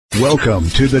Welcome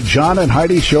to the John and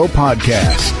Heidi Show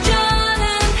podcast. John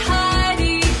and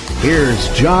Heidi.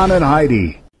 Here's John and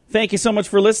Heidi. Thank you so much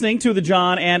for listening to the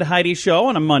John and Heidi Show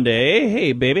on a Monday.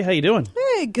 Hey, baby, how you doing?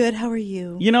 Hey, good. How are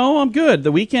you? You know, I'm good.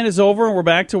 The weekend is over and we're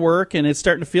back to work, and it's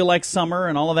starting to feel like summer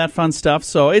and all of that fun stuff.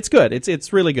 So it's good.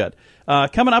 It's really good.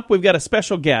 Coming up, we've got a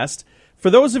special guest.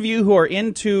 For those of you who are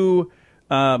into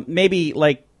maybe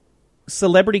like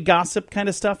celebrity gossip kind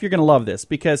of stuff, you're going to love this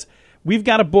because we've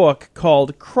got a book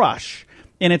called Crush,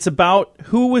 and it's about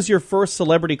who was your first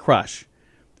celebrity crush.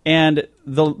 And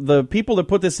the people that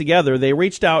put this together, they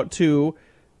reached out to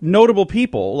notable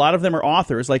people. A lot of them are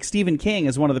authors, like Stephen King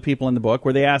is one of the people in the book,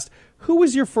 where they asked, who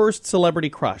was your first celebrity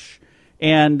crush?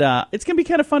 And it's going to be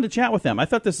kind of fun to chat with them. I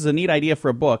thought this is a neat idea for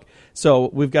a book.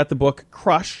 So we've got the book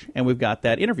Crush, and we've got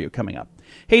that interview coming up.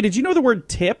 Hey, did you know the word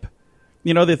tip?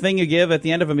 You know, the thing you give at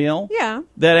the end of a meal? Yeah.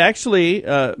 That actually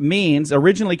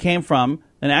originally came from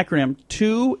an acronym,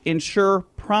 to ensure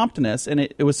promptness, and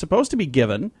it was supposed to be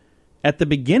given at the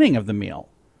beginning of the meal.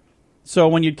 So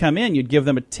when you'd come in, you'd give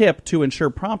them a tip to ensure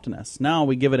promptness. Now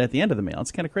we give it at the end of the meal.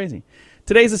 It's kind of crazy.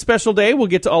 Today's a special day. We'll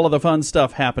get to all of the fun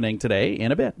stuff happening today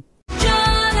in a bit.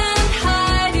 John and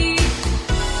Heidi.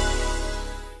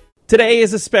 Today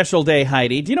is a special day,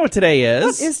 Heidi. Do you know what today is?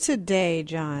 What is today,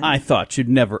 John? I thought you'd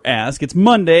never ask. It's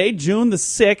Monday, June the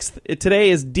 6th. Today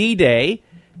is D-Day.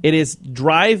 It is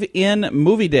Drive-In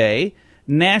Movie Day,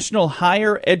 National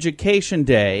Higher Education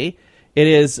Day. It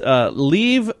is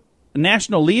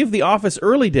National Leave the Office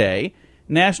Early Day,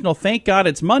 National Thank God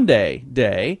It's Monday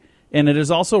Day, and it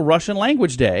is also Russian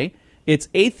Language Day. It's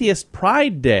Atheist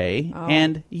Pride Day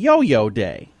and Yo-Yo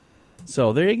Day.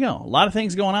 So there you go. A lot of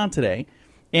things going on today.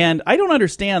 And I don't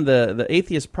understand the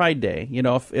Atheist Pride Day. You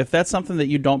know, if that's something that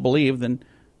you don't believe, then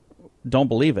don't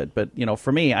believe it. But, you know,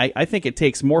 for me, I think it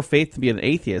takes more faith to be an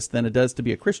atheist than it does to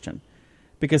be a Christian.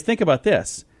 Because think about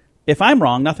this. If I'm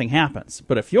wrong, nothing happens.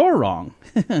 But if you're wrong,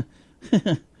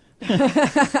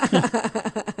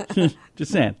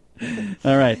 just saying.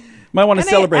 All right. Might want to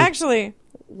celebrate. Actually,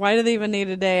 why do they even need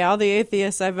a day? All the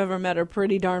atheists I've ever met are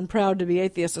pretty darn proud to be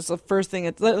atheists. It's the first thing.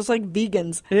 It's like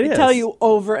vegans. They tell you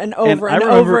over and over and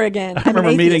over again. I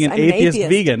remember meeting an atheist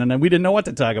vegan, and then we didn't know what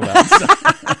to talk about. So.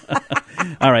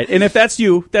 All right. And if that's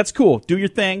you, that's cool. Do your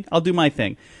thing. I'll do my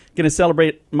thing. Going to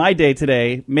celebrate my day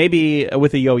today, maybe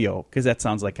with a yo-yo, because that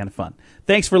sounds like kind of fun.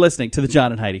 Thanks for listening to the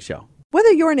John and Heidi Show.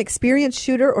 Whether you're an experienced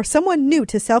shooter or someone new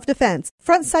to self-defense,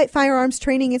 Front Sight Firearms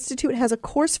Training Institute has a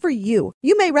course for you.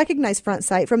 You may recognize Front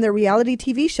Sight from their reality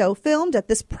TV show filmed at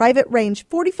this private range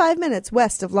 45 minutes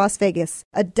west of Las Vegas.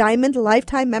 A Diamond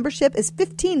Lifetime membership is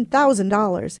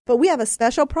 $15,000, but we have a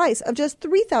special price of just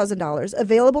 $3,000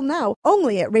 available now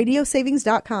only at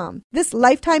radiosavings.com. This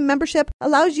lifetime membership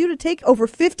allows you to take over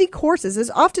 50 courses as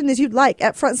often as you'd like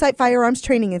at Front Sight Firearms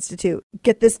Training Institute.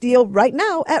 Get this deal right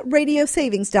now at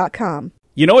radiosavings.com.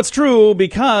 You know it's true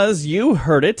because you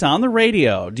heard it on the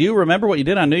radio. Do you remember what you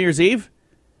did on New Year's Eve?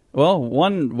 Well,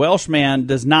 one Welsh man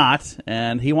does not,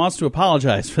 and he wants to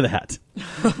apologize for that.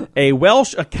 A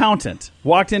Welsh accountant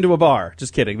walked into a bar.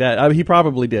 Just kidding. He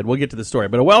probably did. We'll get to the story.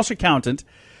 But a Welsh accountant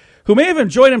who may have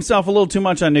enjoyed himself a little too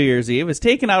much on New Year's Eve has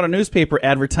taken out a newspaper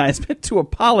advertisement to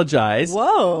apologize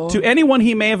to anyone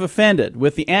he may have offended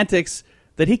with the antics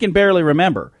that he can barely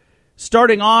remember.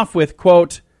 Starting off with,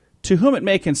 quote, "To whom it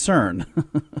may concern,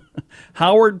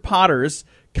 Howard Potter's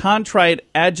contrite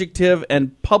adjective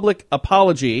and public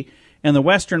apology in the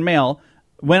Western Mail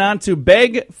went on to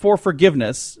beg for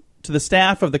forgiveness to the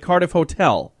staff of the Cardiff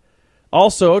Hotel,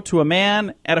 also to a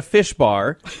man at a fish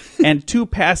bar and 2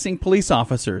 passing police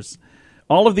officers.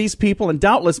 All of these people, and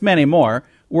doubtless many more,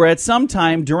 were at some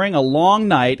time during a long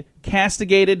night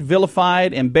castigated,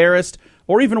 vilified, embarrassed,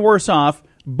 or even worse off,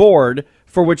 bored,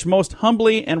 for which most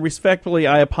humbly and respectfully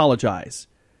I apologize."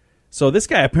 So this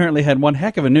guy apparently had one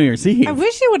heck of a New Year's Eve. I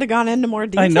wish he would have gone into more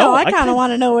detail. I know. I kind of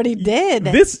want to know what he did.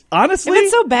 This, honestly... If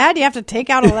it's so bad you have to take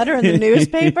out a letter in the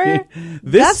newspaper,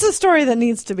 that's the story that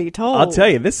needs to be told. I'll tell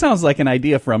you, this sounds like an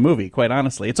idea for a movie, quite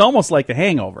honestly. It's almost like The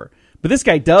Hangover. But this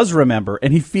guy does remember,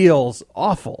 and he feels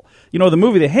awful. You know, the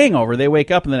movie The Hangover, they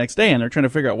wake up the next day, and they're trying to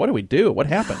figure out, what do we do? What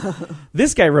happened?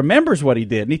 This guy remembers what he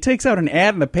did, and he takes out an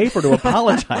ad in the paper to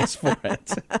apologize for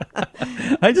it.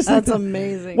 That's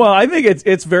amazing. Well, I think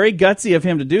it's very gutsy of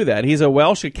him to do that. He's a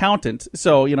Welsh accountant,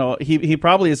 so, you know, he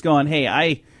probably is going, hey,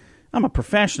 I'm a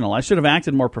professional. I should have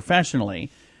acted more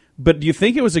professionally. But do you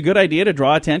think it was a good idea to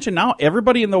draw attention? Now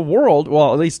everybody in the world,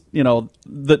 well, at least, you know,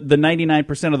 the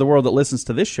 99% of the world that listens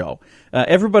to this show,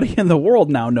 everybody in the world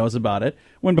now knows about it,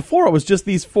 when before it was just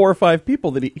these 4 or 5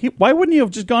 people that why wouldn't you have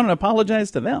just gone and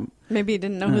apologized to them? Maybe he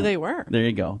didn't know who they were. There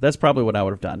you go. That's probably what I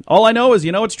would have done. All I know is,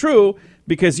 you know, it's true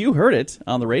because you heard it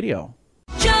on the radio.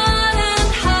 John and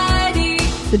Heidi.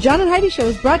 The John and Heidi Show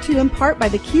is brought to you in part by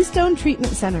the Keystone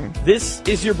Treatment Center. This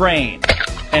is your brain,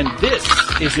 and this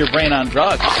is your brain on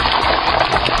drugs.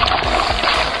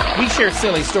 We share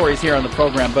silly stories here on the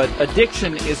program, but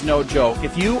addiction is no joke.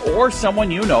 If you or someone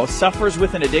you know suffers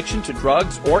with an addiction to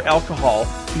drugs or alcohol,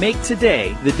 make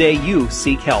today the day you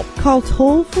seek help. Call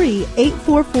toll-free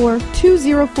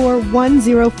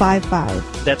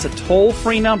 844-204-1055. That's a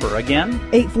toll-free number. Again,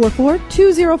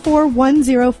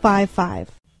 844-204-1055.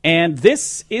 and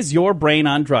this is your brain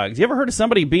on drugs. You ever heard of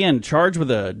somebody being charged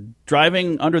with a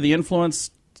driving under the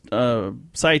influence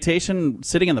citation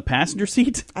sitting in the passenger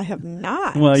seat? I have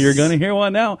not. Well, you're going to hear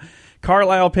one now.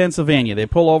 Carlisle, Pennsylvania. They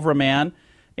pull over a man,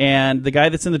 and the guy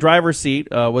that's in the driver's seat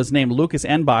was named Lucas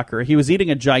Enbacher. He was eating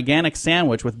a gigantic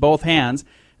sandwich with both hands.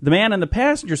 The man in the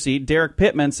passenger seat, Derek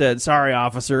Pittman, said, "Sorry,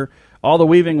 officer. All the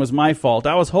weaving was my fault.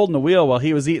 I was holding the wheel while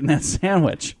he was eating that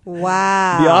sandwich."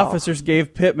 Wow. The officers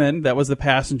gave Pittman, that was the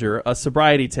passenger, a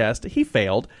sobriety test. He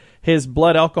failed. His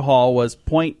blood alcohol was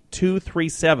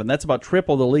 .237. That's about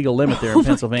triple the legal limit there in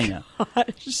Pennsylvania.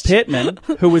 Pittman,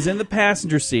 who was in the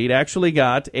passenger seat, actually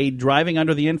got a driving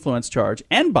under the influence charge.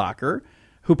 Enbacher,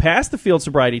 who passed the field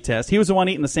sobriety test, he was the one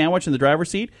eating the sandwich in the driver's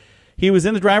seat. He was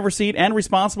in the driver's seat and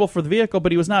responsible for the vehicle,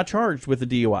 but he was not charged with the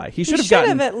DUI. He should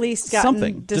have at least gotten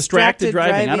something. distracted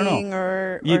driving. I don't know.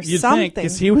 or You'd something. think,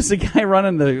 because he was the guy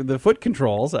running the foot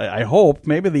controls. I hope.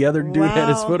 Maybe the other dude had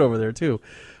his Wow. foot over there, too.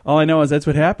 All I know is that's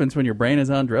what happens when your brain is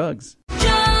on drugs. John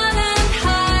and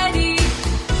Heidi.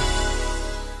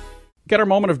 Got our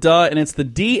moment of duh, and it's the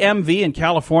DMV in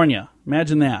California.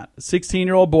 Imagine that. A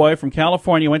 16-year-old boy from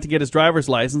California went to get his driver's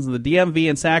license, and the DMV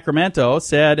in Sacramento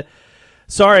said,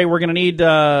 "Sorry, we're going to need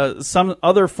some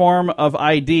other form of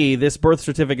ID. This birth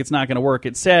certificate's not going to work.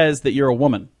 It says that you're a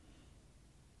woman."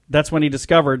 That's when he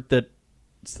discovered that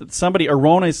somebody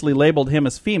erroneously labeled him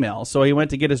as female, so he went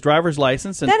to get his driver's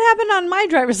license. And That happened on my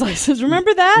driver's license.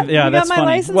 Remember that? yeah, you that's got my funny.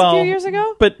 license Well, a few years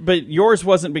ago? But yours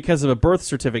wasn't because of a birth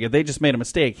certificate. They just made a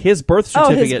mistake. His birth Oh,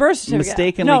 certificate, his birth certificate.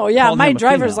 mistakenly No, yeah, called my him a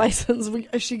driver's female. license.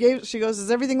 She goes,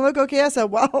 "Does everything look okay?" I said,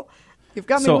 "Well, you've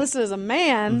got me So- listed as a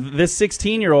man." This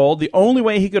 16-year-old, the only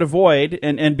way he could avoid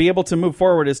and be able to move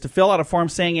forward is to fill out a form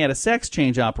saying he had a sex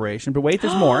change operation. But wait,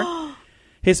 there's more.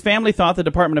 His family thought the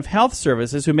Department of Health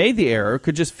Services, who made the error,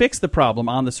 could just fix the problem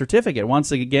on the certificate.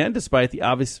 Once again, despite the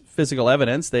obvious physical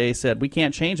evidence, they said, "We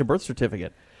can't change a birth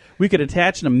certificate. We could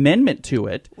attach an amendment to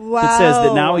it that says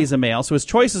that now Wow. he's a male." So his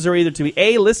choices are either to be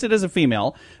A, listed as a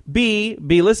female, B,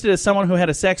 be listed as someone who had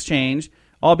a sex change,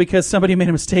 all because somebody made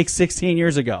a mistake 16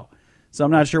 years ago. So I'm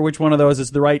not sure which one of those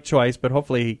is the right choice, but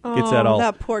hopefully he gets that all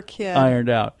that poor kid. ironed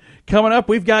out. Coming up,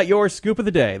 we've got your scoop of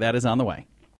the day. That is on the way.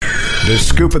 The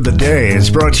Scoop of the Day is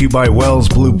brought to you by Wells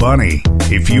Blue Bunny.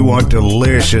 If you want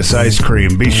delicious ice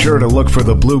cream, be sure to look for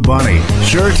the Blue Bunny.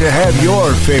 Sure to have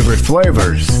your favorite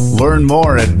flavors. Learn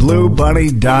more at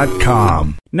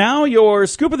bluebunny.com. Now, your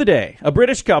scoop of the day. A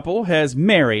British couple has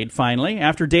married, finally,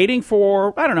 after dating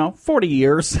for, 40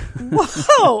 years.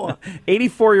 Whoa!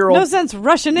 84-year-old... No sense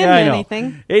rushing into Yeah, I know.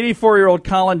 anything. 84-year-old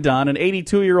Colin Dunn and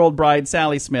 82-year-old bride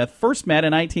Sally Smith first met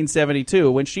in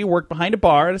 1972 when she worked behind a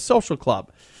bar at a social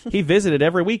club. He visited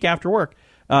every week after work,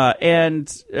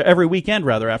 and every weekend,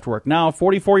 rather, after work. Now,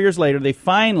 44 years later, they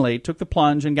finally took the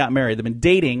plunge and got married. They've been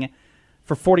dating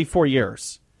for 44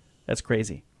 years. That's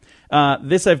crazy.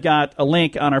 This, I've got a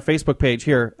link on our Facebook page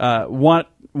here. Want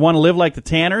to live like the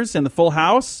Tanners in the Full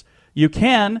House? You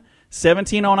can.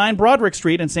 1709 Broderick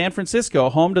Street in San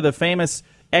Francisco, home to the famous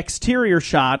exterior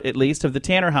shot, at least, of the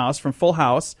Tanner house from Full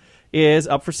House, is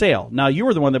up for sale. Now, you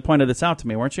were the one that pointed this out to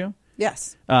me, weren't you?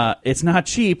 Yes, It's not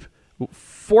cheap.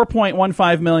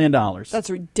 $4.15 million. that's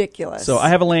ridiculous. So I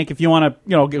have a link if you want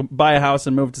to, buy a house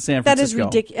and move to San That is Francisco.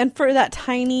 ridiculous. And for that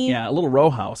tiny... Yeah, a little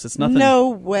row house. It's nothing No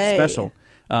way. special.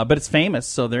 But it's famous,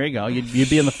 so there you go. You'd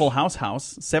be in the Full House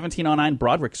house, 1709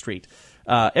 Broderick Street.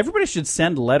 Everybody should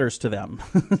send letters to them.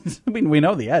 I mean, we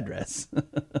know the address.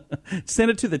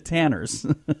 Send it to the Tanners.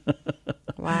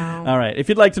 Wow. All right. If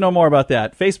you'd like to know more about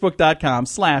that,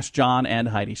 Facebook.com/John and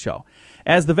Heidi Show.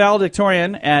 As the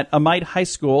valedictorian at Amite High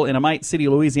School in Amite City,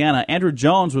 Louisiana, Andrew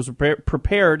Jones was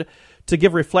prepared to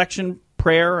give reflection,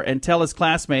 prayer, and tell his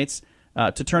classmates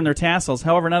to turn their tassels.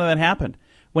 However, none of that happened.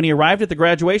 When he arrived at the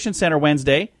graduation center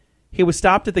Wednesday, he was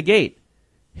stopped at the gate.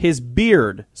 His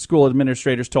beard, school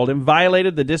administrators told him,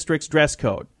 violated the district's dress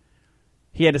code.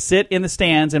 He had to sit in the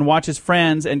stands and watch his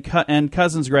friends and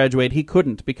cousins graduate. He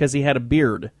couldn't because he had a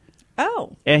beard.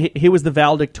 Oh. And he was the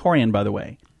valedictorian, by the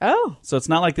way. Oh. So it's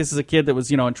not like this is a kid that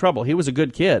was, in trouble. He was a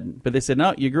good kid. But they said,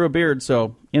 no, you grew a beard,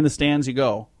 so in the stands you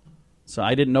go. So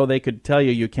I didn't know they could tell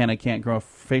you can and can't grow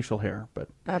facial hair, but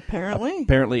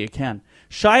apparently you can.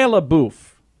 Shia LaBeouf.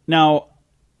 Now,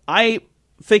 I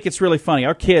think it's really funny.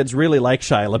 Our kids really like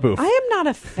Shia LaBeouf. I am not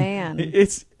a fan.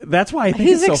 That's why I think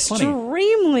He's it's so funny.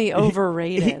 extremely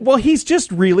overrated. Well, he's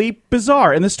just really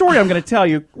bizarre. And the story I'm going to tell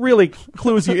you really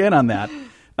clues you in on that.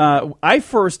 I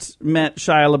first met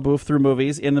Shia LaBeouf through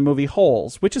movies in the movie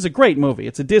Holes, which is a great movie.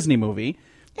 It's a Disney movie.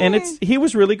 And he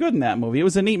was really good in that movie. It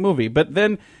was a neat movie. But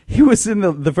then he was in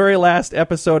the very last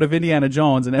episode of Indiana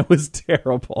Jones, and it was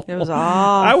terrible. It was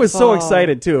awful. I was so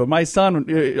excited, too. My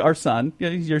son, our son,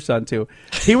 your son, too,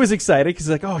 he was excited because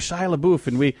he's like, oh, Shia LaBeouf.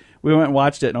 And we went and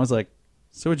watched it, and I was like,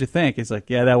 so what'd you think? He's like,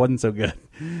 yeah, that wasn't so good.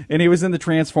 And he was in the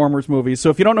Transformers movies. So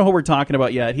if you don't know who we're talking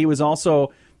about yet, he was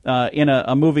also in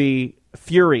a movie,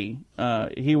 Fury.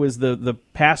 He was the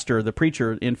pastor, the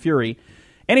preacher in Fury.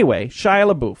 Anyway,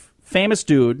 Shia LaBeouf. Famous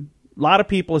dude. A lot of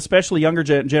people, especially younger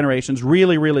generations,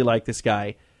 really, really like this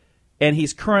guy. And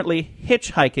he's currently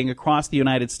hitchhiking across the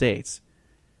United States.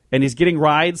 And he's getting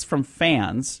rides from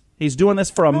fans. He's doing this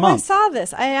for a month. I saw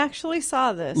this. I actually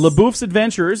saw this. LaBeouf's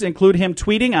adventures include him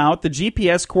tweeting out the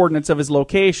GPS coordinates of his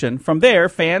location. From there,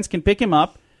 fans can pick him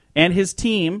up and his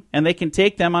team, and they can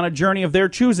take them on a journey of their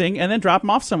choosing and then drop him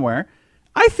off somewhere.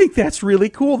 I think that's really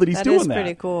cool that he's doing that. That is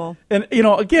pretty cool. And,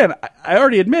 again, I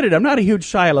already admitted I'm not a huge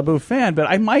Shia LaBeouf fan, but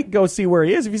I might go see where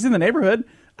he is. If he's in the neighborhood,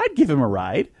 I'd give him a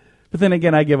ride. But then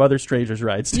again, I give other strangers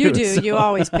rides, too. You do. So. You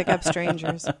always pick up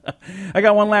strangers. I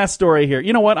got one last story here.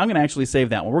 You know what? I'm going to actually save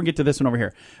that one. We're going to get to this one over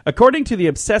here. According to the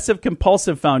Obsessive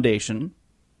Compulsive Foundation,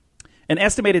 an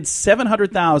estimated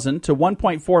 700,000 to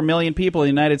 1.4 million people in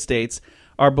the United States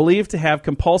are believed to have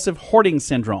compulsive hoarding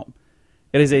syndrome.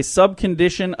 It is a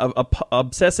subcondition of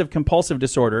obsessive-compulsive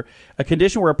disorder, a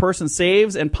condition where a person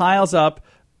saves and piles up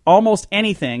almost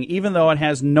anything, even though it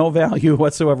has no value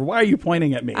whatsoever. Why are you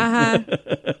pointing at me?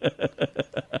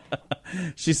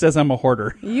 She says I'm a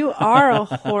hoarder. You are a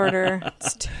hoarder.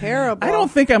 It's terrible. I don't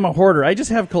think I'm a hoarder. I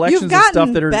just have collections You've of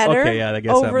stuff that are better okay. Yeah, I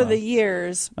guess over the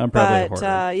years. I'm probably a but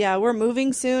hoarder. yeah, we're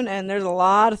moving soon, and there's a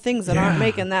lot of things that aren't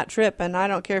making that trip, and I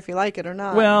don't care if you like it or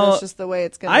not. Well, that's just the way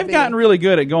it's going to be. I've gotten really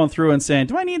good at going through and saying,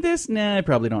 "Do I need this? Nah, I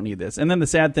probably don't need this." And then the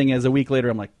sad thing is, a week later,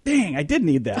 I'm like, "Dang, I did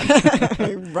need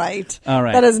that." Right. All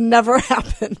right. That has never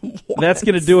happened. Once. That's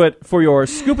going to do it for your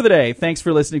Scoop of the Day. Thanks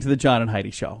for listening to the John and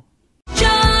Heidi Show.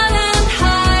 John and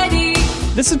Heidi.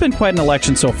 This has been quite an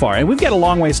election so far, and we've got a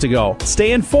long ways to go.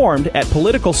 Stay informed at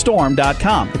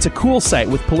politicalstorm.com. It's a cool site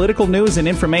with political news and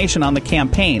information on the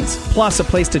campaigns, plus a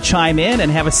place to chime in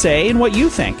and have a say in what you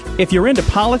think. If you're into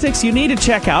politics, you need to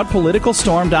check out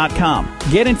politicalstorm.com.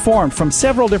 Get informed from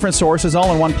several different sources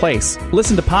all in one place.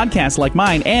 Listen to podcasts like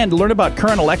mine and learn about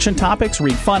current election topics,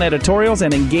 read fun editorials,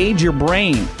 and engage your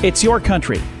brain. It's your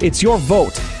country. It's your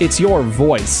vote. It's your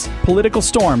voice.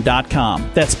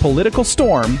 Politicalstorm.com. That's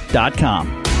politicalstorm.com.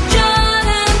 John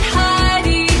and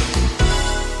Heidi.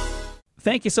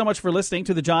 Thank you so much for listening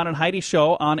to the John and Heidi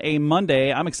Show on a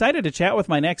Monday. I'm excited to chat with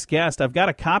my next guest. I've got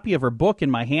a copy of her book in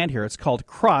my hand here. It's called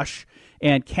Crush,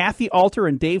 and Cathy Alter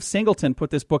and Dave Singleton put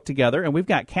this book together, and we've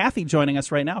got Cathy joining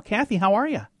us right now. Cathy, how are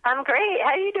you? I'm great. How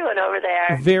are you doing over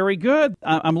there? Very good.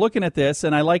 I'm looking at this,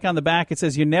 and I like on the back, it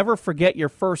says, "You never forget your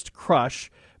first crush."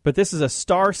 But this is a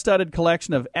star-studded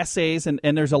collection of essays, and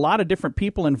there's a lot of different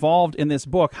people involved in this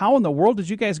book. How in the world did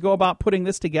you guys go about putting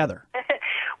this together?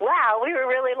 Wow, we were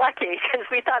really lucky because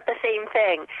we thought the same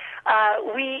thing.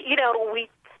 We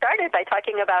started by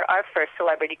talking about our first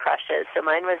celebrity crushes. So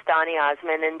mine was Donny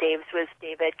Osmond, and Dave's was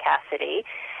David Cassidy.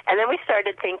 And then we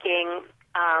started thinking,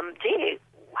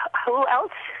 who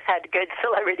else had good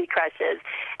celebrity crushes?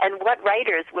 And what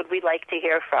writers would we like to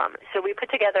hear from? So we put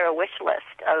together a wish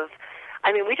list of,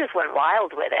 we just went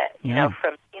wild with it,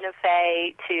 from Tina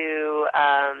Fey to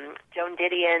Joan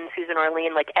Didion, Susan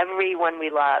Orlean, like everyone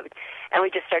we loved. And we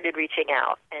just started reaching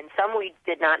out. And some we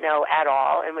did not know at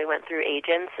all, and we went through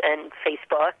agents and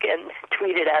Facebook and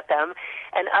tweeted at them.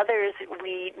 And others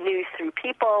we knew through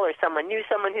people, or someone knew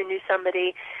someone who knew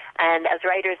somebody. And as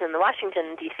writers in the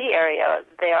Washington, D.C. area,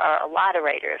 there are a lot of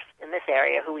writers in this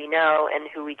area who we know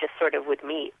and who we just sort of would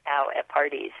meet out at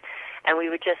parties. And we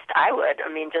would just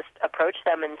approach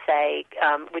them and say,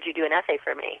 would you do an essay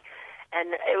for me?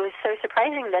 And it was so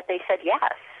surprising that they said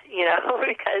yes,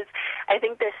 because I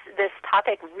think this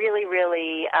topic really,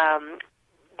 really,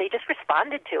 they just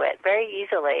responded to it very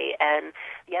easily. And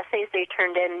the essays they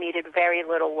turned in needed very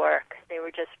little work. They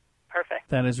were just perfect.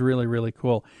 That is really, really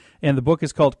cool. And the book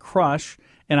is called Crush.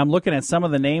 And I'm looking at some of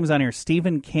the names on here,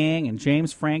 Stephen King and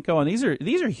James Franco, and these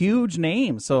are huge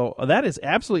names. So that is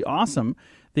absolutely awesome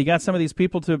that you got some of these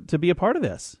people to be a part of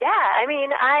this. Yeah, I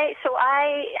mean, I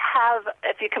have,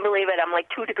 if you can believe it, I'm like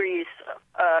 2 degrees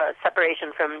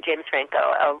separation from James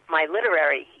Franco. My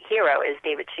literary hero is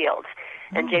David Shields,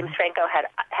 and James Franco had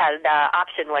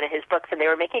optioned one of his books, and they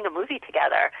were making a movie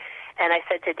together. And I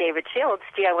said to David Shields,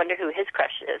 gee, I wonder who his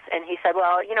crush is. And he said,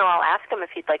 well, I'll ask him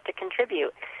if he'd like to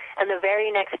contribute. And the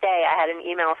very next day, I had an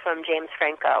email from James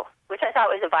Franco, which I thought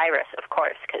was a virus, of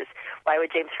course, because why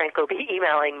would James Franco be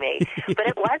emailing me? But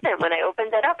it wasn't. When I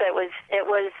opened it up, it was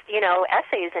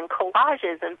essays and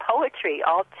collages and poetry,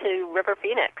 all to River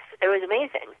Phoenix. It was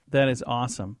amazing. That is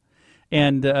awesome.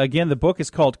 And again, the book is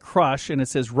called Crush, and it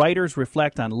says writers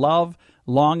reflect on love,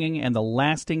 longing, and the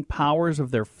lasting powers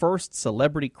of their first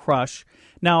celebrity crush.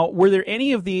 Now, were there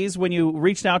any of these when you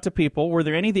reached out to people? Were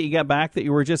there any that you got back that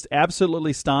you were just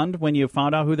absolutely stunned when you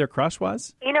found out who their crush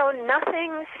was?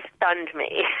 Nothing stunned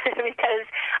me because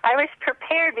I was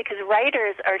prepared, because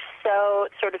writers are so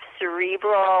sort of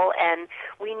cerebral, and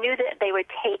we knew that they would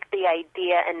take the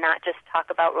idea and not just talk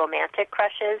about romantic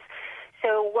crushes.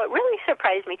 So what really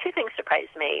surprised me, 2 things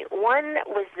surprised me. One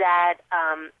was that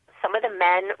some of the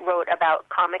men wrote about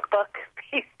comic book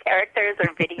characters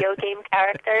or video game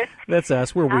characters. That's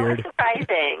us. We're weird. That was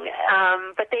surprising.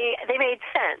 But they made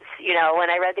sense. When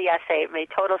I read the essay, it made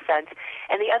total sense.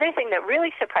 And the other thing that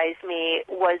really surprised me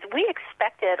was we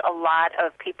expected a lot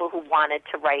of people who wanted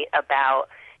to write about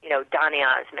Donny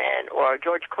Osmond or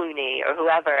George Clooney or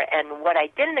whoever. And what I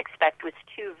didn't expect was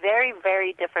 2 very,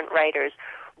 very different writers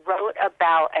wrote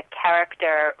about a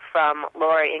character from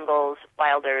Laura Ingalls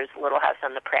Wilder's Little House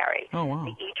on the Prairie. Oh, wow.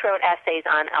 They each wrote essays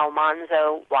on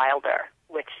Almanzo Wilder,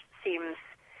 which seems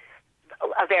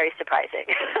a very surprising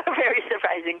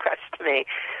crush to me.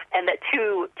 And that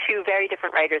two very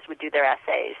different writers would do their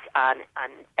essays on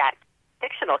that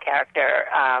fictional character,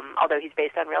 although he's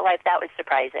based on real life. That was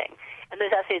surprising. And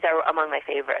those essays are among my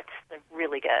favorites. They're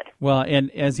really good. Well,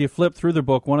 and as you flip through the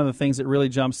book, one of the things that really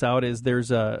jumps out is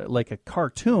there's a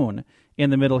cartoon in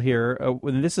the middle here.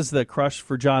 This is the crush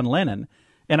for John Lennon.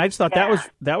 And I just thought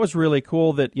that was really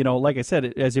cool that, like I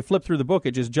said, as you flip through the book,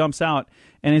 it just jumps out.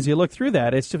 And as you look through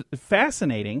that, it's just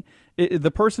fascinating.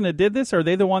 The person that did this, are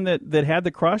they the one that had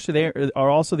the crush? They are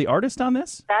also the artist on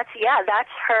this? That's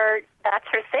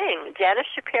her thing. Janice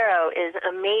Shapiro is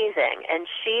amazing, and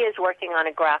she is working on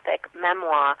a graphic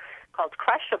memoir called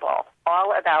Crushable,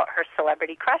 all about her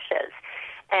celebrity crushes.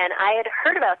 And I had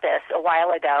heard about this a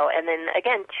while ago, and then,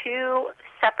 again, 2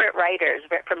 separate writers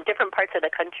from different parts of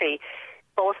the country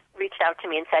both reached out to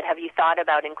me and said, have you thought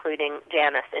about including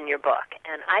Janice in your book?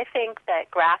 And I think that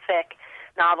graphic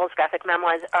novels, graphic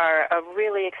memoirs are a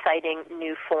really exciting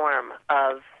new form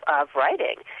of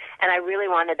writing. And I really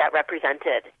wanted that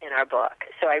represented in our book.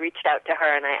 So I reached out to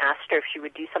her and I asked her if she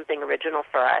would do something original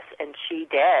for us, and she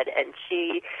did. And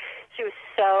she was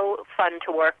so fun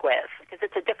to work with because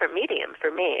it's a different medium for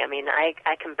me. I mean, I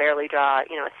can barely draw,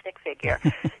 a stick figure.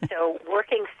 So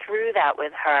working through that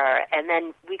with her, and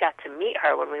then we got to meet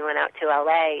her when we went out to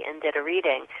LA and did a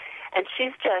reading. And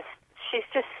she's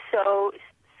just so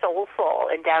soulful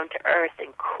and down to earth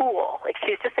and cool. Like,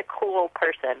 she's just a cool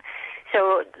person.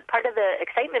 So part of the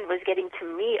excitement was getting to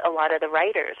meet a lot of the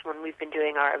writers when we've been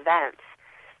doing our events.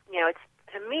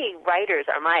 To me, writers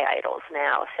are my idols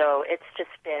now, so it's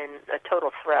just been a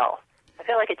total thrill. I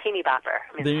feel like a teeny bopper.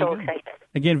 I'm so excited.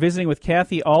 Again, visiting with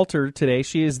Cathy Alter today.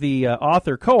 She is the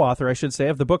co-author, I should say,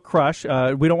 of the book Crush.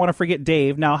 We don't want to forget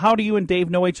Dave. Now, how do you and Dave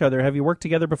know each other? Have you worked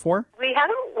together before? We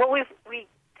haven't. Well, we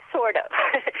sort of.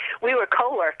 We were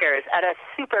co-workers at a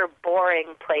super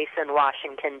boring place in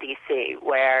Washington, D.C.,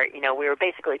 where, we were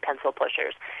basically pencil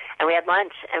pushers. And we had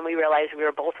lunch, and we realized we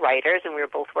were both writers, and we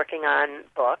were both working on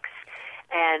books.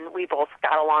 And we both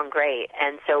got along great.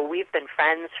 And so we've been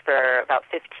friends for about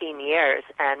 15 years.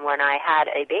 And when I had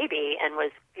a baby and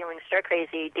was feeling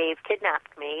stir-crazy, Dave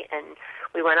kidnapped me, and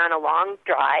we went on a long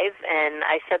drive. And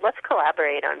I said, let's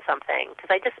collaborate on something.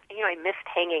 Because I just, I missed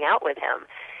hanging out with him.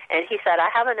 And he said, I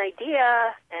have an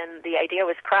idea. And the idea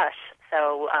was Crush.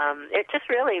 So it just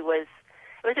really was...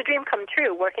 It was a dream come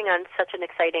true, working on such an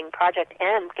exciting project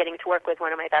and getting to work with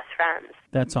one of my best friends.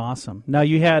 That's awesome. Now,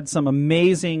 you had some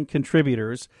amazing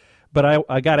contributors, but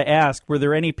I got to ask, were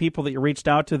there any people that you reached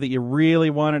out to that you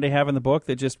really wanted to have in the book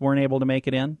that just weren't able to make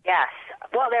it in? Yes.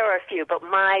 Well, there were a few, but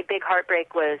my big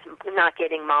heartbreak was not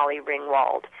getting Molly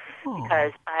Ringwald. Because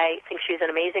I think she's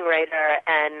an amazing writer,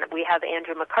 and we have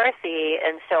Andrew McCarthy,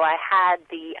 and so I had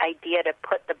the idea to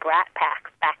put the Brat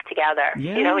Pack back together,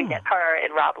 and get her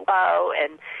and Rob Lowe,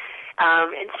 and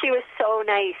she was so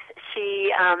nice.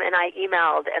 She and I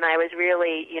emailed, and I was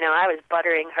really, I was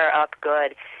buttering her up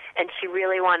good. and she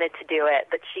really wanted to do it,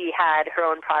 but she had her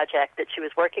own project that she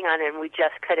was working on, and we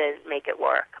just couldn't make it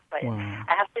work. But Wow.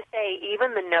 I have to say,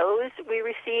 even the no's we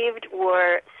received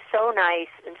were so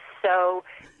nice and so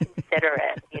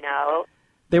considerate, you know.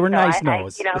 They were So nice I,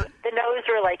 no's. you know, the no's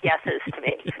were like yeses to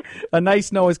me. A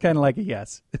nice no is kind of like a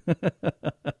yes.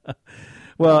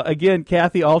 Well, again,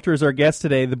 Cathy Alter is our guest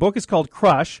today. The book is called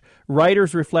Crush.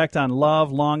 Writers reflect on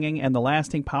love, longing, and the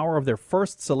lasting power of their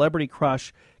first celebrity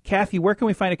crush. Cathy, where can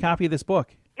we find a copy of this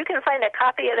book? You can find a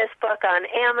copy of this book on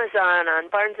Amazon, on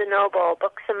Barnes & Noble,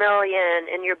 Books A Million.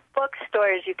 In your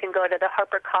bookstores, you can go to the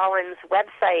HarperCollins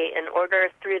website and order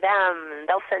through them. And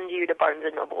they'll send you to Barnes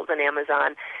 & Nobles and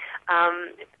Amazon.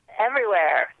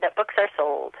 Everywhere that books are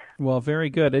sold. Well,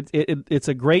 very good. It's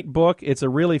a great book. It's a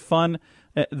really fun.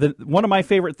 One of my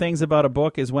favorite things about a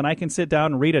book is when I can sit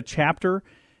down and read a chapter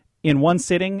in one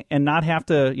sitting and not have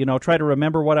to, try to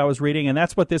remember what I was reading. And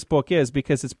that's what this book is,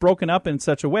 because it's broken up in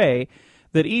such a way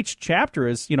that each chapter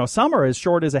is, some are as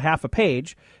short as a half a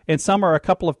page and some are a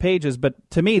couple of pages. But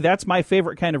to me, that's my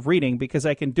favorite kind of reading because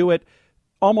I can do it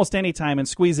almost any time and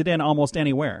squeeze it in almost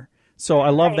anywhere. So I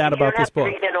love that about this book.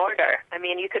 You don't have to read in order. I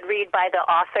mean, you could read by the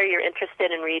author you're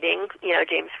interested in reading,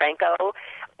 James Franco,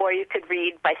 or you could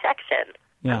read by section.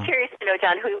 Yeah. I'm curious to know,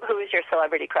 John, who is your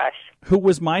celebrity crush? Who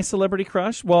was my celebrity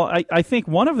crush? Well, I think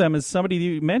one of them is somebody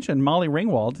you mentioned, Molly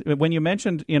Ringwald. When you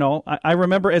mentioned, I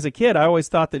remember as a kid, I always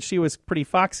thought that she was pretty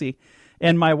foxy.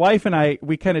 And my wife and I,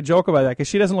 we kind of joke about that because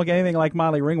she doesn't look anything like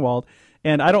Molly Ringwald,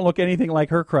 and I don't look anything like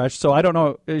her crush. So I don't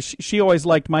know. She always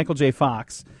liked Michael J.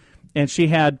 Fox, and she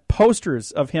had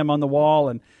posters of him on the wall,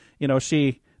 and,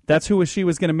 that's who she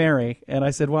was going to marry. And I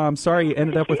said, well, I'm sorry you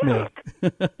ended up with me. Yeah,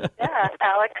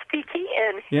 Alex P.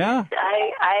 Keaton. Yeah.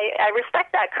 I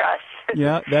respect that crush.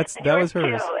 Yeah, that was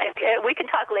hers. Too. We can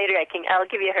talk later. I'll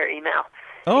give you her email.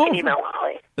 Oh, you can email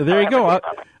Molly. There you go.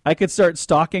 I could start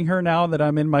stalking her now that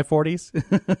I'm in my 40s.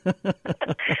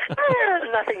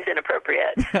 Nothing's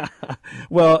inappropriate.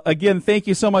 Well, again, thank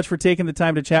you so much for taking the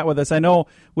time to chat with us. I know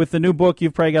with the new book,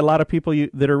 you've probably got a lot of people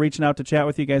that are reaching out to chat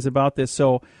with you guys about this.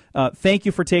 So thank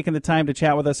you for taking the time to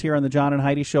chat with us here on the John and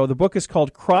Heidi Show. The book is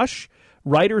called Crush.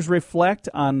 Writers reflect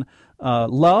on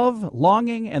love,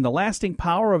 longing, and the lasting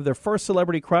power of their first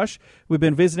celebrity crush. We've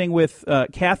been visiting with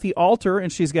Cathy Alter,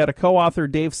 and she's got a co-author,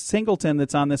 Dave Singleton,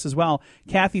 that's on this as well.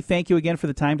 Cathy, thank you again for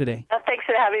the time today. Thanks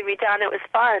for having me, John. It was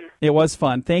fun. It was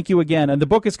fun. Thank you again. And the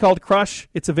book is called Crush.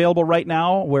 It's available right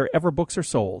now wherever books are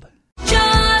sold. John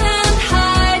and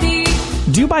Heidi.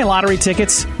 Do you buy lottery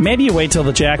tickets? Maybe you wait till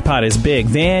the jackpot is big,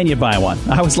 then you buy one.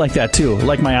 I was like that too.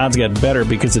 Like my odds got better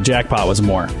because the jackpot was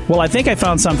more. Well, I think I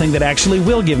found something that actually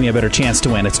will give me a better chance to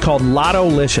win. It's called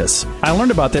Lotto-licious. I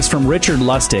learned about this from Richard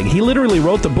Lustig. He literally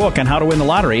wrote the book on how to win the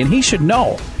lottery, and he should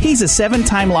know. He's a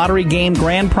 7-time lottery game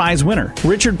grand prize winner.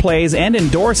 Richard plays and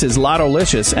endorses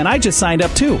Lotto-licious, and I just signed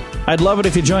up too. I'd love it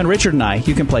if you join Richard and I.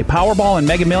 You can play Powerball and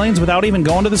Mega Millions without even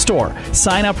going to the store.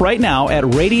 Sign up right now at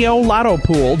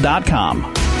RadioLottopool.com.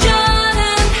 John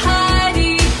and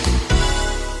Heidi.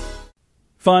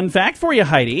 Fun fact for you,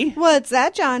 Heidi. What's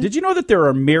that, John? Did you know that there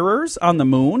are mirrors on the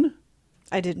moon?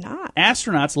 I did not.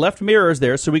 Astronauts left mirrors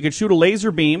there so we could shoot a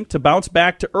laser beam to bounce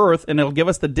back to Earth, and it'll give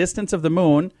us the distance of the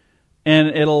moon, and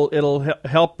it'll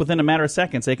help within a matter of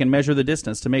seconds. They can measure the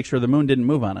distance to make sure the moon didn't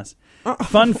move on us.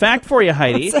 Fun fact for you,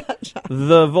 Heidi. What's that, John?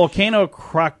 The volcano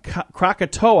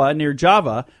Krakatoa near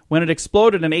Java, when it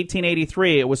exploded in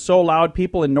 1883, it was so loud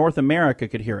people in North America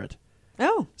could hear it.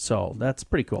 Oh, So that's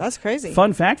pretty cool. That's crazy.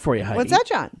 Fun fact for you, Heidi. What's that,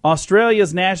 John?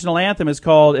 Australia's national anthem is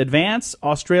called Advance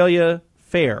Australia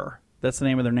Fair. That's the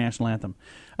name of their national anthem.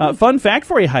 Fun fact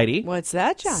for you, Heidi. what's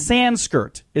that, John?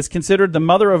 Sanskrit is considered the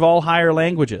mother of all higher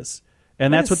languages.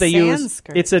 And that's What what is they use.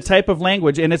 Sanskrit? It's a type of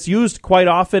language, and it's used quite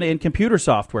often in computer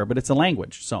software, but it's a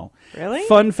language. So, Really?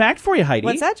 Fun fact for you, Heidi.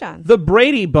 What's that, John? The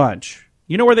Brady Bunch.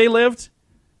 You know where they lived?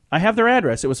 I have their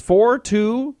address. It was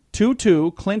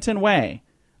 4222 Clinton Way.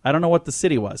 I don't know what the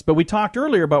city was, but we talked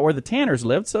earlier about where the Tanners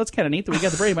lived, so it's kind of neat that we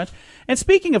got the Brady Bunch. And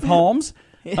speaking of homes,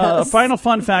 a final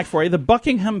fun fact for you, the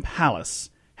Buckingham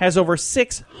Palace has over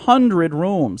 600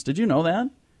 rooms. Did you know that?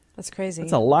 That's crazy.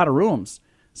 That's a lot of rooms.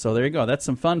 So there you go. That's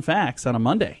some fun facts on a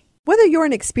Monday. Whether you're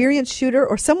an experienced shooter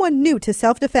or someone new to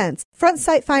self-defense, Front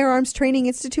Sight Firearms Training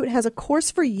Institute has a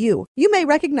course for you. You may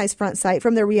recognize Front Sight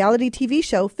from their reality TV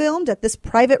show filmed at this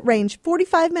private range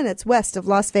 45 minutes west of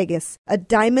Las Vegas. A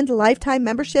Diamond Lifetime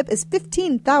membership is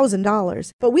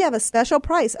 $15,000, but we have a special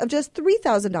price of just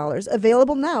 $3,000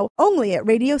 available now only at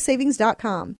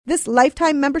radiosavings.com. This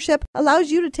lifetime membership allows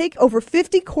you to take over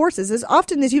 50 courses as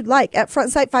often as you'd like at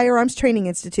Front Sight Firearms Training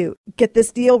Institute. Get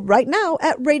this deal right now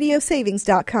at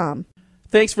radiosavings.com.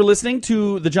 Thanks for listening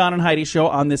to the John and Heidi Show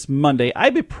on this Monday.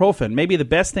 Ibuprofen may be the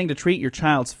best thing to treat your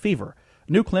child's fever.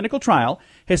 A new clinical trial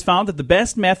has found that the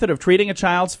best method of treating a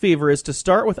child's fever is to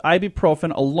start with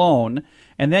ibuprofen alone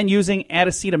and then using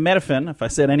acetaminophen, if I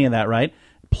said any of that right,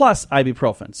 plus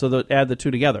ibuprofen. So add the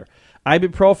two together.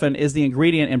 Ibuprofen is the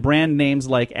ingredient in brand names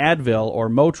like Advil or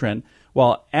Motrin,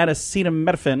 while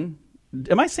acetaminophen,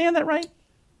 am I saying that right?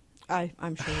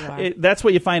 I'm sure you are. That's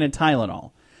what you find in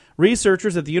Tylenol.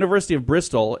 Researchers at the University of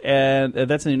Bristol, and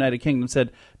that's in the United Kingdom,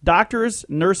 said doctors,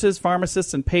 nurses,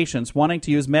 pharmacists, and patients wanting to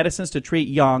use medicines to treat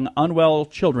young, unwell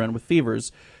children with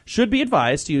fevers should be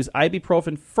advised to use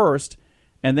ibuprofen first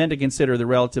and then to consider the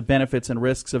relative benefits and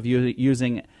risks of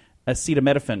using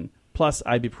acetaminophen plus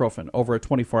ibuprofen over a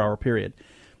 24-hour period.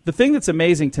 The thing that's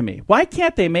amazing to me, why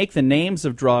can't they make the names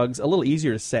of drugs a little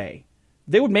easier to say?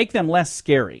 They would make them less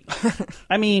scary.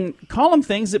 I mean, call them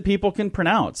things that people can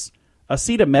pronounce.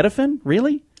 Acetaminophen?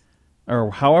 Really?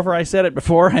 Or however I said it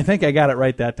before. I think I got it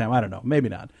right that time. I don't know. Maybe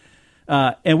not.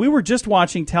 And we were just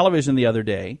watching television the other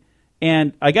day,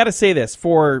 and I got to say this.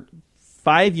 For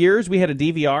 5 years, we had a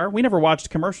DVR. We never watched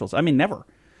commercials. I mean, never.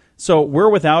 So we're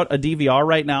without a DVR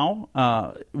right now.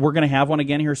 We're going to have one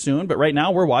again here soon, but right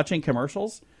now we're watching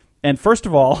commercials. And first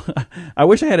of all, I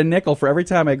wish I had a nickel for every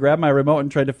time I grabbed my remote and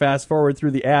tried to fast forward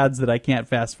through the ads that I can't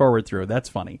fast forward through. That's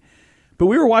funny. But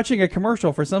we were watching a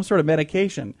commercial for some sort of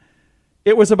medication.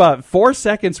 It was about 4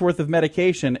 seconds worth of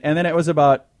medication, and then it was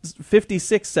about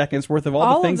 56 seconds worth of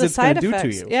all the things it's going to do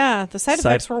to you. Yeah, the side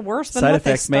effects were worse than what what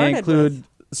they effects may started include with.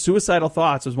 suicidal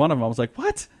thoughts was one of them. I was like,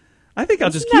 what? I think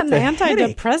I'll just Isn't keep that the an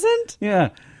headache. antidepressant? Yeah.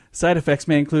 Side effects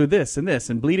may include this,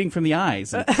 and bleeding from the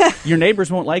eyes. And your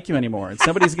neighbors won't like you anymore, and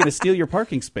somebody's going to steal your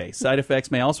parking space. Side effects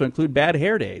may also include bad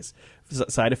hair days.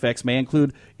 Side effects may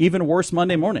include even worse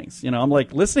Monday mornings. You know, I'm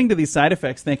like listening to these side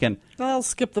effects thinking, I'll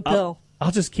skip the pill.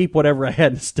 I'll just keep whatever I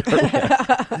had to start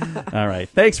with. All right.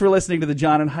 Thanks for listening to the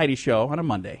John and Heidi Show on a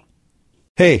Monday.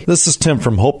 Hey, this is Tim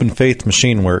from Hope and Faith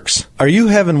Machine Works. Are you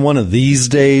having one of these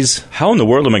days? How in the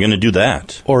world am I going to do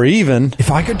that? Or even,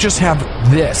 if I could just have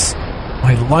this,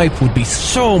 my life would be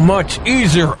so much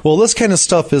easier. Well, this kind of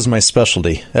stuff is my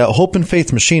specialty. At Hope and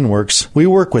Faith Machine Works, we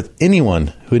work with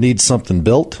anyone who needs something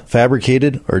built,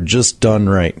 fabricated, or just done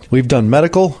right. We've done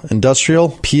medical,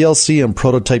 industrial, PLC, and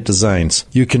prototype designs.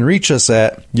 You can reach us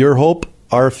at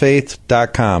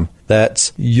yourhopeourfaith.com.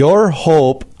 That's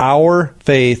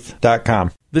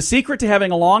yourhopeourfaith.com. The secret to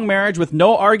having a long marriage with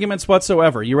no arguments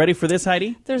whatsoever. You ready for this,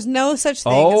 Heidi? There's no such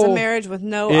thing as a marriage with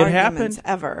no arguments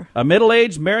ever. A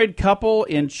middle-aged married couple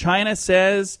in China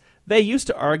says they used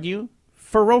to argue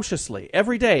ferociously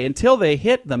every day until they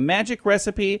hit the magic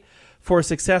recipe for a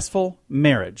successful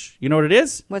marriage. You know what it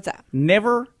is? What's that?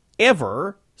 Never,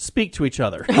 ever speak to each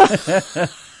other.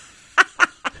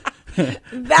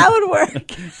 That would work.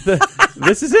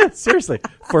 This is it. Seriously.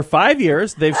 For 5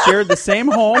 years, they've shared the same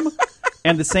home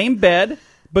and the same bed,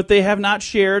 but they have not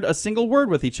shared a single word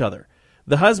with each other.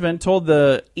 The husband told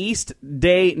the East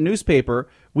Day newspaper,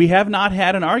 "We have not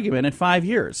had an argument in 5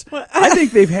 years." I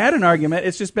think they've had an argument.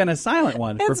 It's just been a silent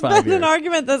one for 5 years. It's been an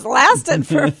argument that's lasted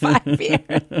for 5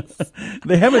 years.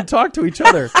 They haven't talked to each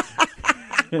other.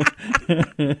 Oh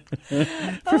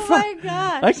my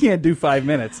gosh. I can't do 5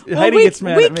 minutes. Well, Heidi gets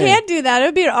mad at me. We can't do that. It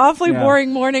would be an awfully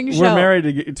boring morning show. We're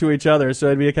married to each other, so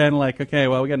it'd be kind of like, okay,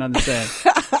 well, we got nothing to say.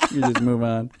 You just move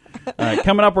on. All right,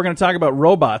 coming up, we're going to talk about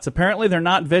robots. Apparently, they're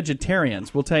not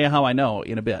vegetarians. We'll tell you how I know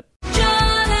in a bit. John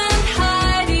and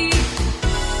Heidi.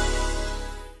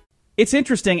 It's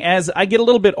interesting, as I get a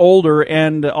little bit older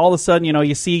and all of a sudden, you know,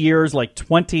 you see years like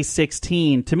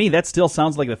 2016. To me, that still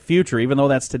sounds like the future, even though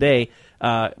that's today.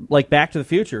 Like Back to the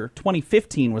Future,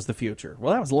 2015 was the future.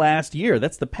 Well, that was last year.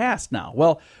 That's the past now.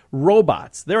 Well,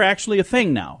 robots, they're actually a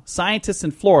thing now. Scientists in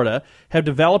Florida have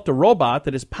developed a robot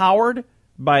that is powered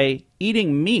by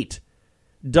eating meat.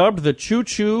 Dubbed the Choo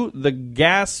Choo, the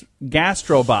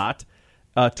Gastrobot,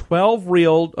 a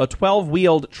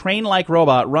 12-wheeled train-like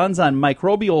robot runs on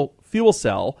microbial fuel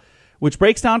cell, which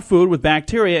breaks down food with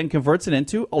bacteria and converts it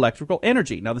into electrical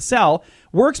energy. Now, the cell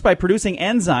works by producing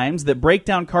enzymes that break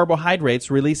down carbohydrates,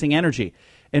 releasing energy.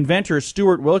 Inventor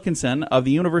Stuart Wilkinson of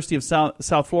the University of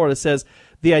South Florida says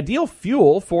the ideal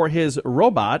fuel for his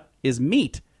robot is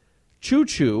meat. Choo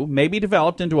Choo may be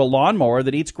developed into a lawnmower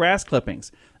that eats grass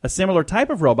clippings. A similar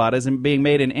type of robot is being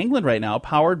made in England right now,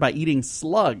 powered by eating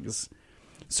slugs.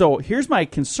 So here's my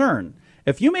concern.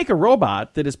 If you make a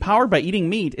robot that is powered by eating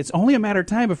meat, it's only a matter of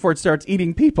time before it starts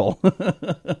eating people.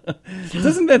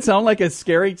 Doesn't that sound like a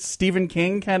scary Stephen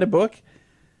King kind of book?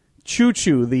 Choo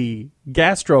Choo, the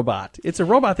Gastrobot. It's a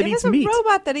robot that eats meat. It's a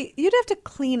robot that you'd have to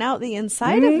clean out the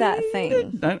inside of that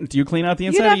thing. Do you clean out the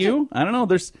inside of you? I don't know.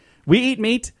 We eat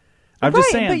meat. I'm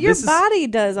just saying. But your body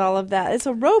does all of that. It's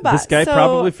a robot. This guy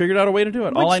probably figured out a way to do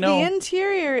it. All I know. The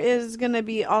interior is going to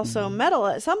be also metal.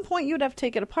 At some point, you'd have to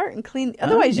take it apart and clean.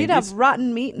 Otherwise, you'd have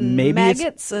rotten meat and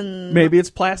maggots. Maybe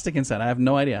it's plastic inside. I have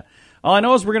no idea. All I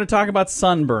know is we're going to talk about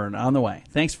sunburn on the way.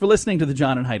 Thanks for listening to The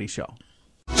John and Heidi Show.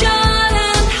 John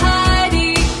and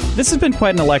Heidi. This has been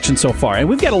quite an election so far, and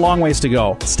we've got a long ways to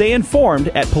go. Stay informed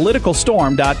at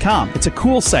politicalstorm.com. It's a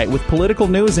cool site with political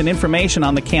news and information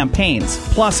on the campaigns,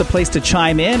 plus a place to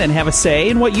chime in and have a say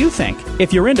in what you think.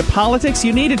 If you're into politics,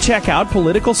 you need to check out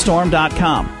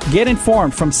politicalstorm.com. Get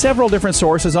informed from several different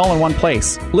sources all in one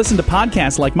place. Listen to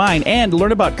podcasts like mine and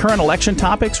learn about current election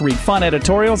topics, read fun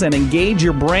editorials, and engage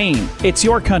your brain. It's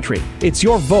your country. It's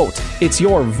your vote. It's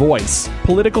your voice.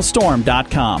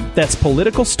 Politicalstorm.com. That's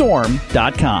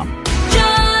politicalstorm.com.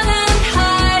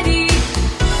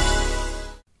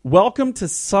 Welcome to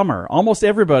summer. Almost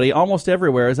everybody, almost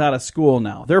everywhere is out of school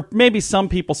now. There may be some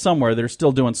people somewhere that are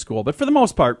still doing school, but for the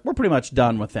most part, we're pretty much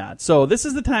done with that. So this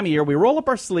is the time of year we roll up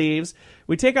our sleeves,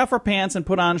 we take off our pants and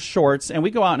put on shorts, and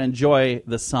we go out and enjoy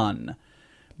the sun.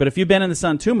 But if you've been in the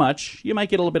sun too much, you might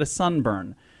get a little bit of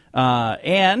sunburn.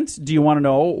 And do you want to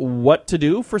know what to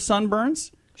do for sunburns?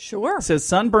 Sure. It says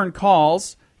sunburn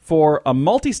calls for a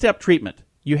multi-step treatment.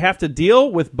 You have to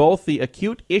deal with both the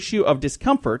acute issue of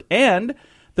discomfort and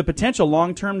the potential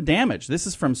long-term damage. This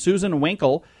is from Susan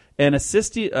Winkle, an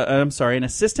assistant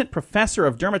professor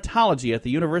of dermatology at the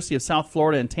University of South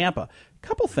Florida in Tampa. A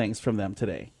couple things from them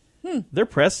today. Their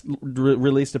press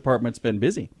release department's been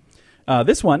busy.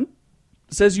 This one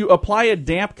says you apply a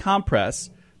damp compress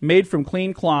made from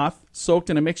clean cloth soaked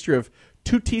in a mixture of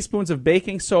 2 teaspoons of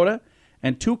baking soda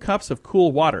and 2 cups of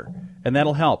cool water, and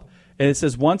that'll help. And it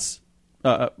says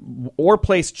or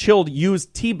place chilled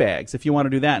used tea bags if you want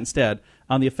to do that instead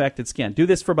on the affected skin. Do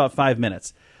this for about 5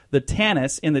 minutes. The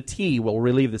tannins in the tea will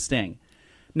relieve the sting.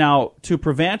 Now, to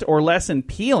prevent or lessen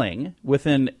peeling with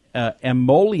an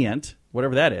emollient,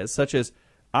 whatever that is, such as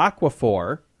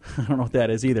Aquaphor, I don't know what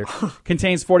that is either,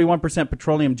 contains 41%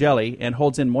 petroleum jelly and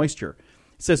holds in moisture.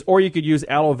 It says, or you could use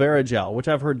aloe vera gel, which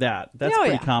I've heard that. That's a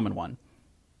pretty common one.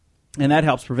 And that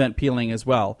helps prevent peeling as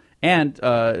well. And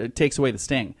it takes away the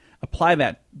sting. Apply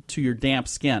that to your damp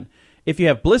skin. If you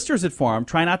have blisters that form,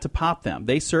 try not to pop them.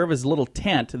 They serve as a little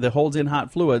tent that holds in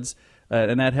hot fluids,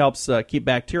 and that helps keep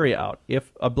bacteria out.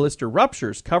 If a blister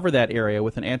ruptures, cover that area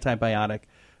with an antibiotic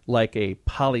like a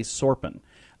polysorpin.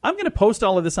 I'm going to post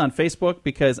all of this on Facebook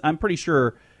because I'm pretty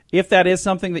sure if that is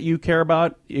something that you care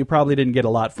about, you probably didn't get a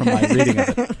lot from my reading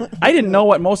of it. I didn't know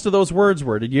what most of those words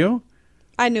were. Did you?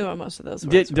 I knew what most of those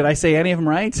words were. Did I say any of them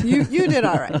right? You did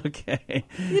all right. Okay.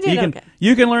 You did okay.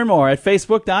 You can learn more at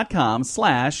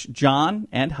facebook.com/John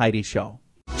and Heidi Show.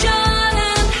 John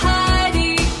and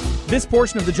Heidi. This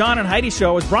portion of the John and Heidi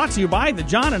Show is brought to you by the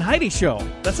John and Heidi Show.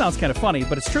 That sounds kind of funny,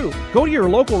 but it's true. Go to your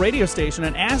local radio station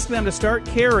and ask them to start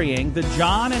carrying the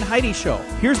John and Heidi Show.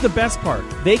 Here's the best part.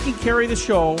 They can carry the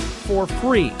show for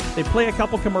free. They play a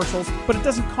couple commercials, but it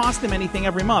doesn't cost them anything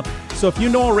every month. So if you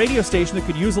know a radio station that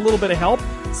could use a little bit of help,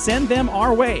 send them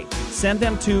our way. Send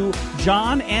them to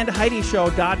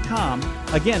johnandheidishow.com.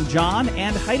 Again,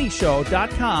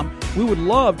 johnandheidishow.com. We would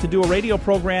love to do a radio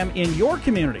program in your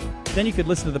community. Then you could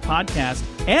listen to the podcast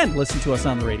and listen to us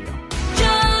on the radio.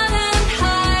 John and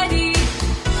Heidi.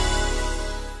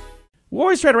 We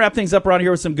always try to wrap things up around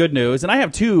here with some good news, and I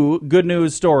have 2 good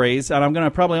news stories, and I'm going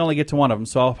to probably only get to one of them,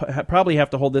 so I'll probably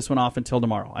have to hold this one off until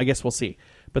tomorrow. I guess we'll see.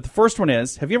 But the first one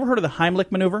is, have you ever heard of the Heimlich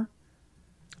maneuver?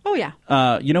 Oh, yeah.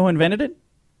 You know who invented it?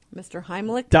 Mr.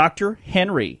 Heimlich? Dr.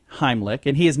 Henry Heimlich,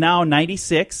 and he is now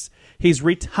 96. He's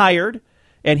retired,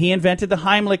 and he invented the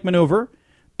Heimlich maneuver,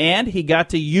 and he got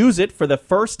to use it for the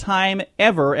first time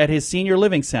ever at his senior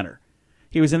living center.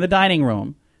 He was in the dining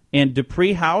room in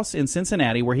Dupree House in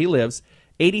Cincinnati, where he lives.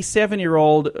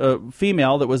 87-year-old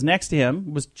female that was next to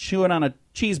him was chewing on a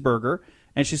cheeseburger,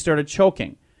 and she started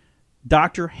choking.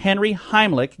 Dr. Henry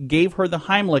Heimlich gave her the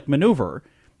Heimlich maneuver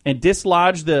and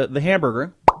dislodged the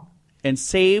hamburger and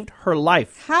saved her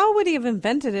life. How would he have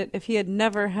invented it if he had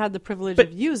never had the privilege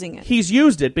of using it? He's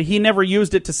used it, but he never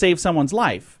used it to save someone's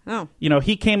life. Oh. You know,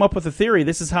 he came up with a theory,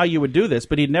 this is how you would do this,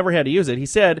 but he'd never had to use it. He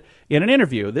said in an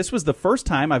interview, this was the first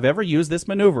time I've ever used this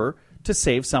maneuver to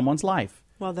save someone's life.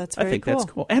 Well, that's very I think cool.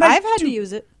 that's cool. And I've had to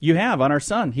use it. You have, on our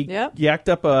son. He yacked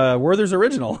up Werther's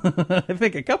Original, I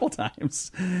think, a couple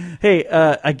times. Hey,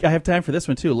 I have time for this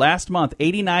one, too. Last month,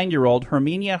 89-year-old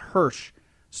Herminia Hirsch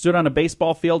stood on a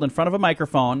baseball field in front of a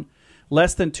microphone.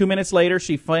 Less than 2 minutes later,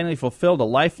 she finally fulfilled a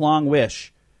lifelong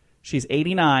wish. She's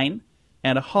 89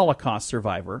 and a Holocaust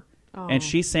survivor, and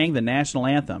she sang the national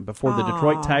anthem before the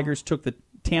Detroit Tigers took the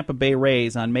Tampa Bay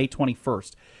Rays on May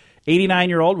 21st.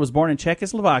 89-year-old was born in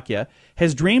Czechoslovakia,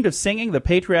 has dreamed of singing the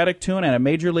patriotic tune at a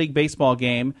Major League Baseball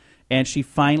game, and she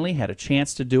finally had a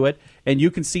chance to do it. And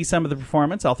you can see some of the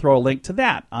performance. I'll throw a link to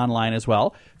that online as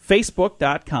well.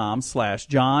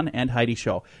 Facebook.com/John and Heidi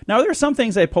Show. Now, there are some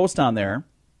things I post on there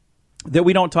that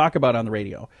we don't talk about on the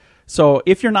radio. So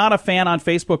if you're not a fan on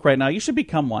Facebook right now, you should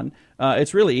become one.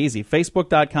 It's really easy.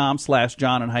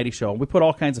 Facebook.com/John and Heidi Show. We put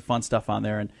all kinds of fun stuff on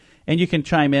there, and you can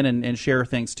chime in and share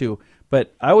things too.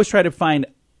 But I always try to find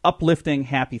uplifting,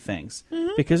 happy things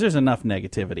because there's enough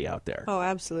negativity out there. Oh,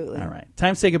 absolutely. All right.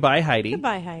 Time to say goodbye, Heidi.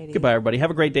 Goodbye, Heidi. Goodbye, everybody.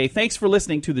 Have a great day. Thanks for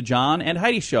listening to the John and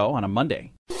Heidi Show on a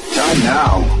Monday. Time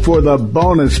now for the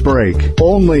bonus break.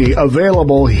 Only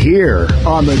available here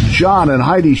on the John and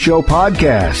Heidi Show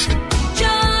podcast.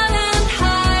 John and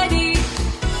Heidi.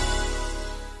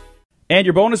 And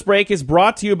your bonus break is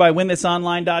brought to you by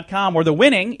WinThisOnline.com, where the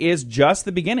winning is just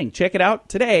the beginning. Check it out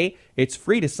today. It's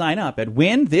free to sign up at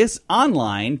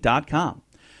WinThisOnline.com.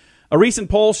 A recent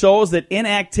poll shows that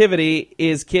inactivity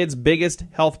is kids' biggest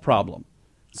health problem.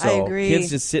 So I agree. Kids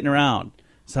just sitting around.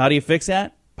 So how do you fix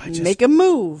that? By just Make a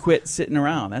move. quit sitting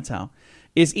around. That's how.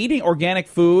 Is eating organic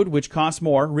food, which costs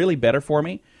more, really better for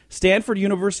me? Stanford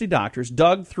University doctors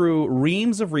dug through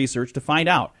reams of research to find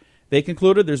out. They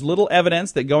concluded there's little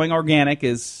evidence that going organic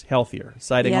is healthier,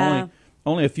 citing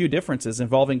only a few differences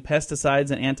involving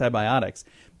pesticides and antibiotics.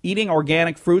 Eating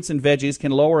organic fruits and veggies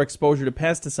can lower exposure to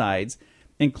pesticides,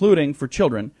 including for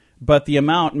children, but the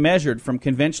amount measured from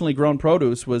conventionally grown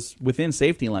produce was within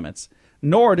safety limits.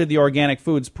 Nor did the organic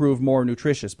foods prove more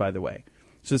nutritious, by the way.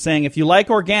 So saying if you like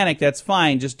organic, that's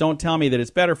fine, just don't tell me that it's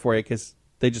better for you because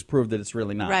they just proved that it's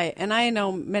really not. Right, and I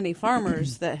know many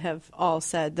farmers that have all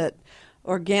said that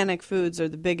organic foods are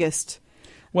the biggest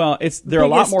Well, they're a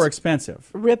lot more expensive.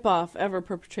 rip-off ever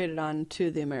perpetrated on to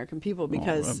the American people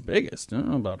because The biggest. I don't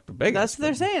know about the biggest. that's what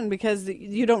they're saying, because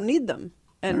you don't need them.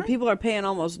 And people are paying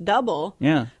almost double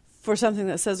Yeah. for something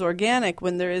that says organic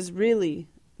when there is really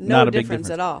Not no a big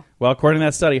difference at all. Well, according to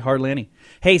that study, hardly any.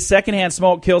 Hey, secondhand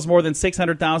smoke kills more than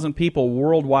 600,000 people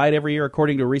worldwide every year,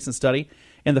 according to a recent study.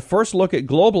 In the first look at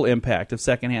global impact of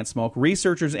secondhand smoke,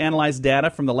 researchers analyzed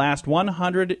data from the last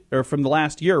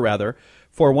year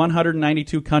for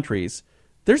 192 countries.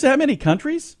 There's that many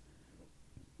countries?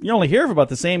 You only hear of about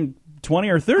the same 20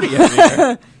 or 30 every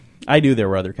year. I knew there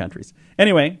were other countries.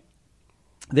 Anyway,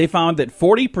 they found that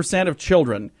 40% of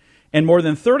children and more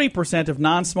than 30% of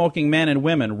non-smoking men and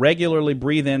women regularly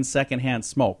breathe in secondhand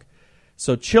smoke.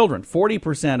 So children,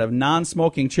 40% of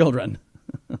non-smoking children,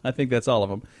 I think that's all of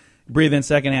them, breathe in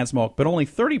secondhand smoke, but only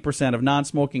 30% of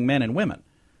non-smoking men and women.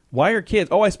 Why are kids?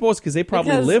 Oh, I suppose because they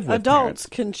probably live with adults parents.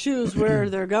 can choose where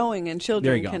they're going and There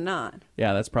children you go. cannot.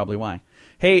 Yeah, that's probably why.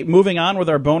 Hey, moving on with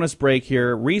our bonus break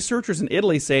here. Researchers in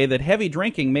Italy say that heavy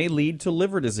drinking may lead to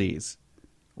liver disease.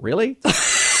 Really?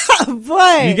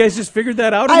 Boy, You guys just figured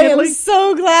that out in I Italy? am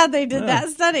so glad they did that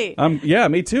study. Yeah,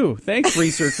 me too. Thanks,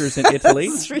 researchers in Italy.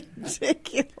 It's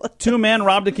ridiculous. Two men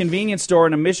robbed a convenience store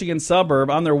in a Michigan suburb.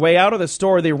 On their way out of the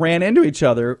store, they ran into each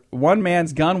other. One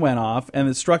man's gun went off and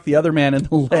it struck the other man in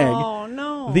the leg. Oh,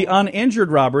 no. The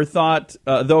uninjured robber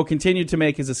though continued to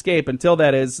make his escape until,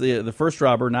 that is, the first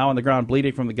robber, now on the ground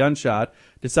bleeding from the gunshot,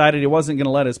 decided he wasn't going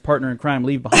to let his partner in crime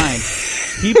leave behind.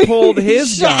 He pulled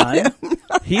his gun.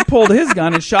 He pulled his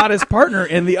gun and shot his partner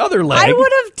in the other leg. I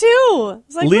would have too.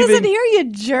 It's like, listen here,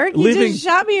 you jerk. You leaving- just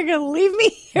shot me. You're going to leave me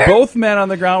here. Both men on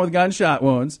the ground with gunshot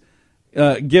wounds,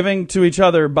 giving to each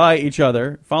other by each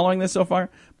other. Following this so far?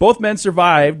 Both men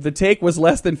survived. The take was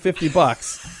less than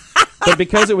 $50. But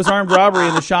because it was armed robbery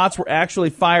and the shots were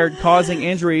actually fired, causing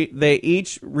injury, they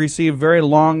each received very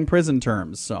long prison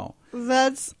terms. So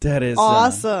that is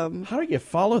awesome. How do you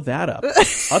follow that up?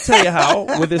 I'll tell you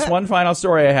how, with this one final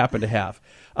story I happen to have.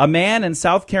 A man in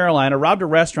South Carolina robbed a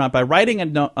restaurant by writing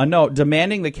a note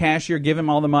demanding the cashier give him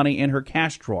all the money in her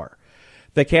cash drawer.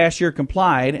 The cashier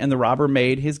complied, and the robber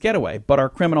made his getaway. But our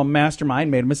criminal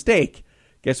mastermind made a mistake.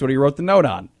 Guess what he wrote the note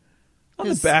on? On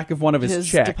the back of one of his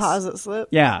checks. Deposit slip?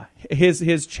 Yeah,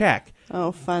 his check.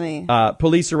 Oh, funny.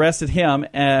 Police arrested him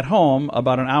at home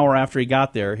about an hour after he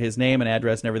got there. His name and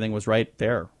address and everything was right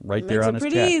there on his check.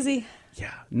 Pretty easy.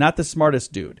 Yeah, not the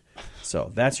smartest dude. So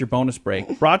that's your bonus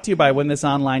break. Brought to you by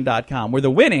WinThisOnline.com, where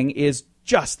the winning is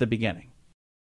just the beginning.